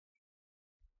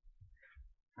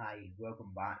Hi,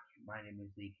 welcome back. My name is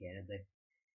Lee Kennedy.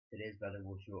 Today's video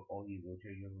will show all you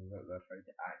rotor users out there how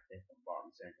to access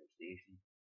Dumbarton Central Station.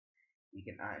 You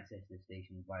can access the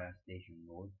station via Station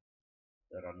Road.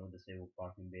 There are no disabled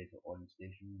parking bays on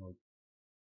Station Road.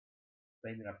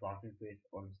 Finding a parking space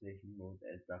on Station Road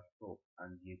is difficult,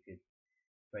 and you could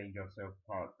find yourself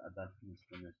parked a distance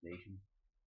from the station.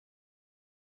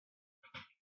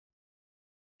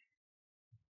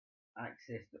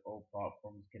 Access to all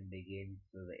platforms can be gained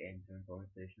through the entrance on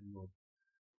Station Road.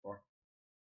 First,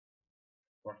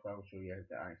 first I will show you how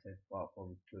to access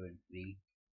platforms 2 and 3,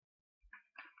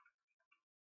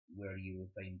 where you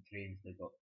will find trains that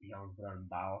got Youngsborough and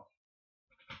Ballast.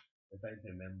 The thing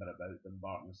to remember about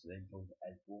Dumbarton Central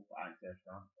is both access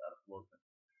ramps are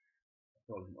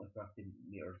approximately 50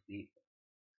 metres deep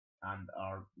and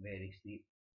are very steep.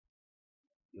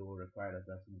 You will require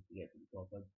assistance to get to the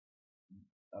top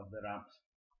of the ramps.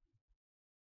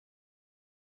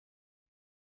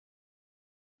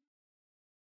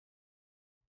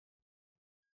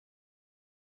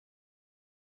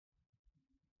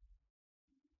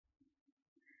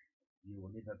 You will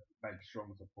need a big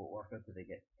strong support worker to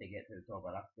get to the top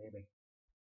of that baby.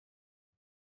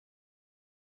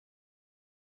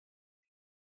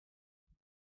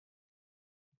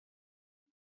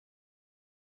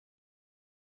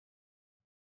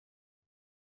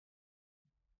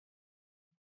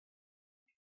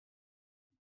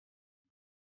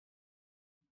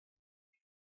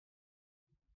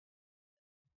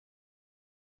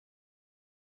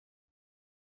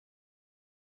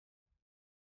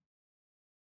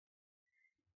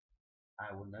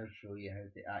 I will now show you how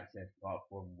to access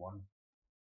platform 1.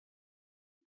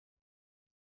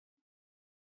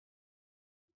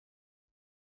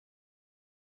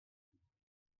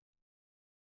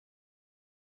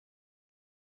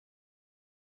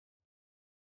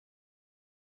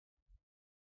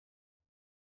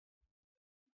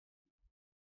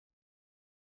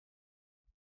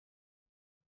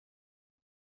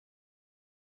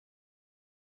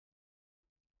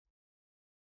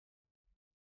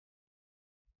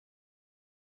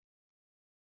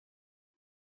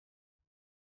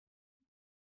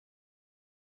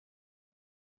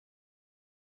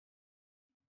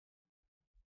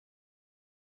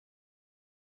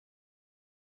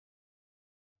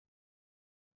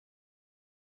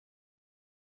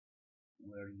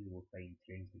 Where you will find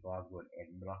trains to Glasgow and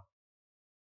Edinburgh.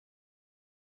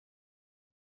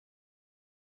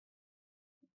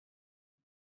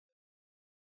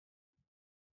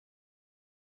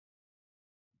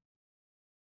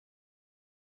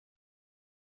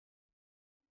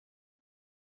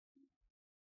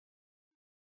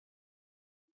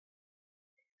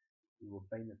 You will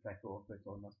find the ticket office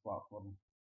on this platform.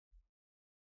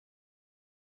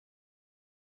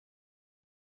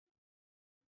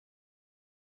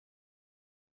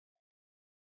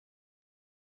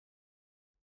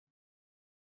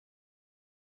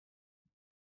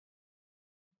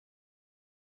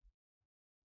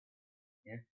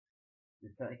 Yeah.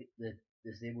 The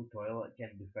disabled toilet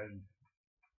can be found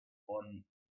on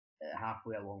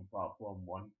halfway along platform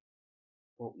 1.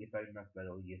 Hope you found this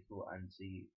video useful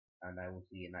and I will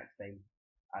see you next time.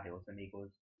 Adios amigos.